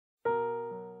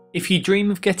If you dream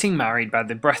of getting married by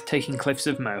the breathtaking Cliffs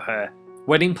of Moher,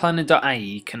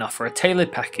 weddingplanner.ie can offer a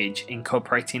tailored package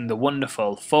incorporating the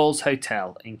wonderful Falls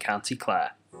Hotel in County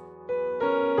Clare.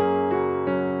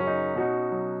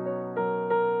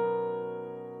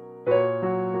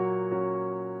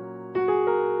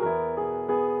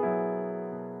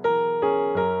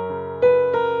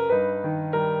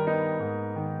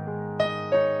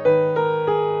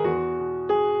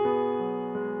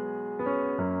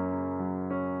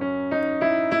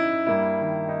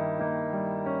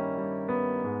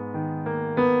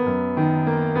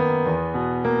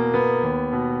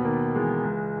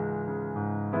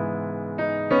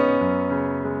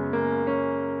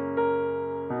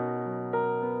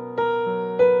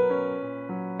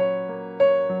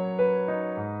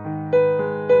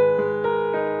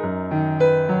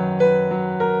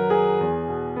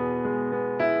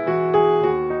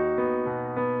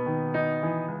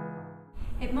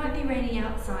 It might be raining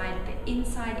outside, but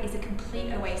inside is a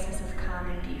complete oasis of calm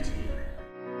and beauty.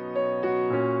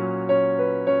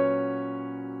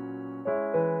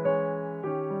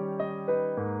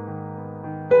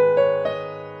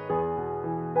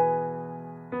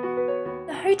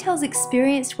 The hotel's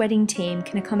experienced wedding team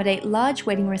can accommodate large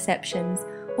wedding receptions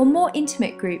or more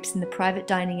intimate groups in the private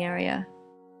dining area.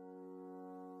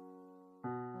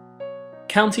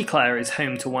 County Clare is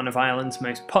home to one of Ireland's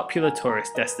most popular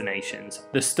tourist destinations,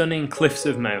 the stunning Cliffs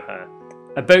of Moher.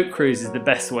 A boat cruise is the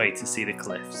best way to see the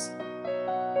cliffs.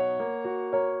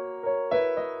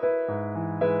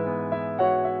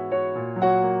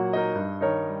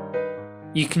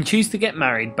 You can choose to get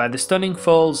married by the stunning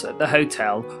falls at the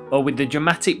hotel or with the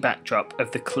dramatic backdrop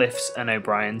of the cliffs and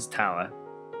O'Brien's Tower.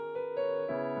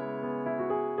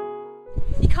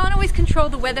 You can't always control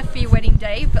the weather for your wedding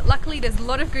day, but luckily there's a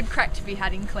lot of good crack to be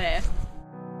had in Clare.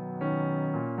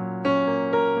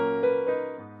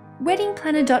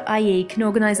 Weddingplanner.ie can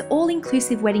organise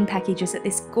all-inclusive wedding packages at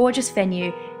this gorgeous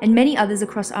venue and many others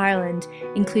across Ireland,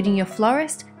 including your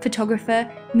florist,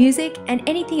 photographer, music and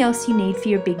anything else you need for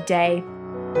your big day.